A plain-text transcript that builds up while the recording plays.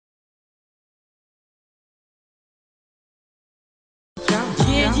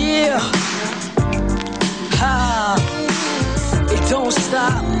yeah. Ha, it don't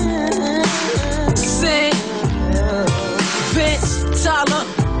stop. Sing, Vince, Tyler,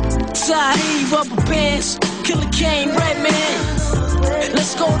 Saheed, Rubber Bands, Killer Kane, Redman.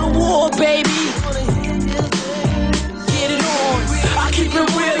 Let's go to war, baby. Get it on. I keep it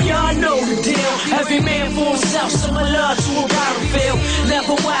real, y'all know the deal. Every man for himself, similar to a battlefield.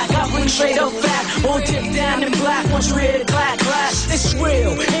 Never whack, I bring straight up fact. Or dip down in black once you hear the clack clash. It's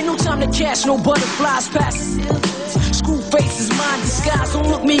real, ain't no time to catch no butterflies past. School faces, mind disguise. Don't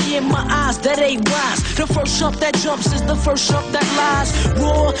look me in my eyes, that ain't wise. The first jump that jumps is the first jump that lies.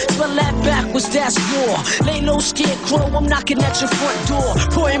 Roar, spell that backwards, that's war. Lay no scarecrow, I'm knocking at your front door.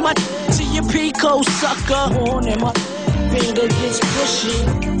 Pointing my to your Pico, sucker. On and my finger gets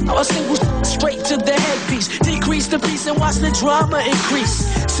pushy. A single straight to the headpiece. Decrease the piece and watch the drama increase.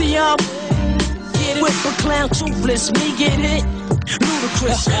 See, I'm get it with a clown toothless. Me get hit.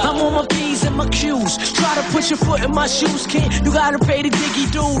 Ludicrous. I'm on my P's and my Q's. Try to put your foot in my shoes, kid. You gotta pay the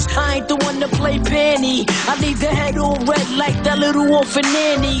diggy dues. I ain't the one to play penny. I leave the head on red like that little orphan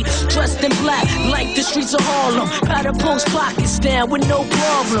nanny. Dressed in black like the streets of Harlem. Powder punks pockets down with no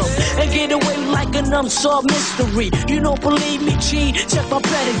problem. And get away like an unsolved mystery. You don't believe me, G? Check my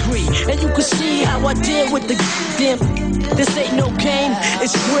pedigree. And you can see how I deal with the damn. This ain't no game,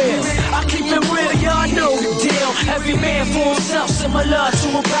 it's real. I keep it real, y'all know the deal. Every man for himself, similar to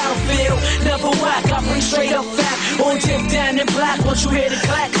a battlefield. Never whack, I bring straight up fact. Or dip down in black once you hear the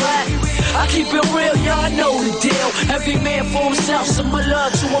clack clack. I keep it real, y'all know the deal. Every man for himself, similar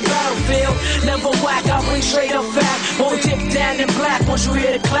to a battlefield. Never whack, I bring straight up fact. Or dip down in black once you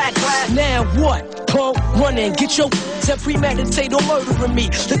hear the clack clack. Now what? Punk, run in, get your and premeditate on murdering me.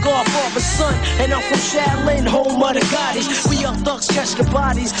 The Godfather's son, and I'm from Shaolin, home of the goddess. We up thugs, catch the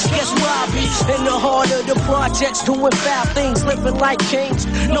bodies. Guess where I be? In the heart of the projects, doing foul things, living like kings.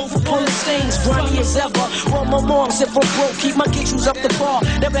 Known for pulling stains, grimy as ever. Well, my mom said for broke, keep my kitchens up the bar.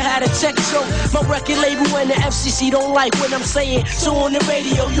 Never had a tech show. My record label and the FCC don't like what I'm saying. So on the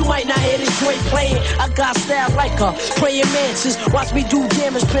radio, you might not hear this joint playing. I got style like a praying mantis. Watch me do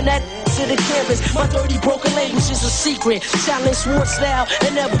damage, pin that to the canvas. My dirty broken language is a secret. Challenge sworn style,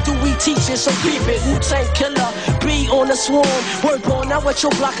 and never do we teach it. So keep it. Wu-Tang Killer, be on the swarm. Word born, now what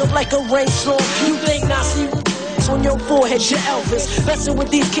your block up like a rainstorm. You think Nazi on your forehead, you're Elvis. Messing with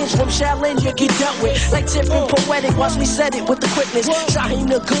these kids from Shaolin, you get dealt with. Like tipping poetic, watch me set it with the quickness. Shaheem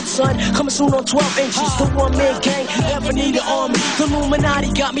the good son, coming soon on 12 inches. The one-man gang, never need an army. The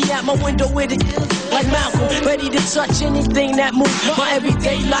Illuminati got me at my window with it. Like Malcolm, ready to touch anything that moves. My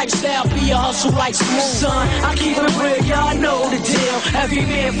everyday lifestyle be a hustle like smooth. Son, I keep it real, y'all know the deal. Every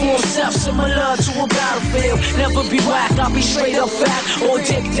man for himself, similar to a battlefield. Never be whack, I'll be straight up fat. Or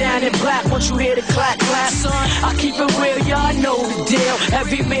dip down in black once you hear the clack clack. Son, I keep it real, y'all know the deal.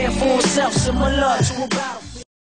 Every man for himself, similar to a battlefield.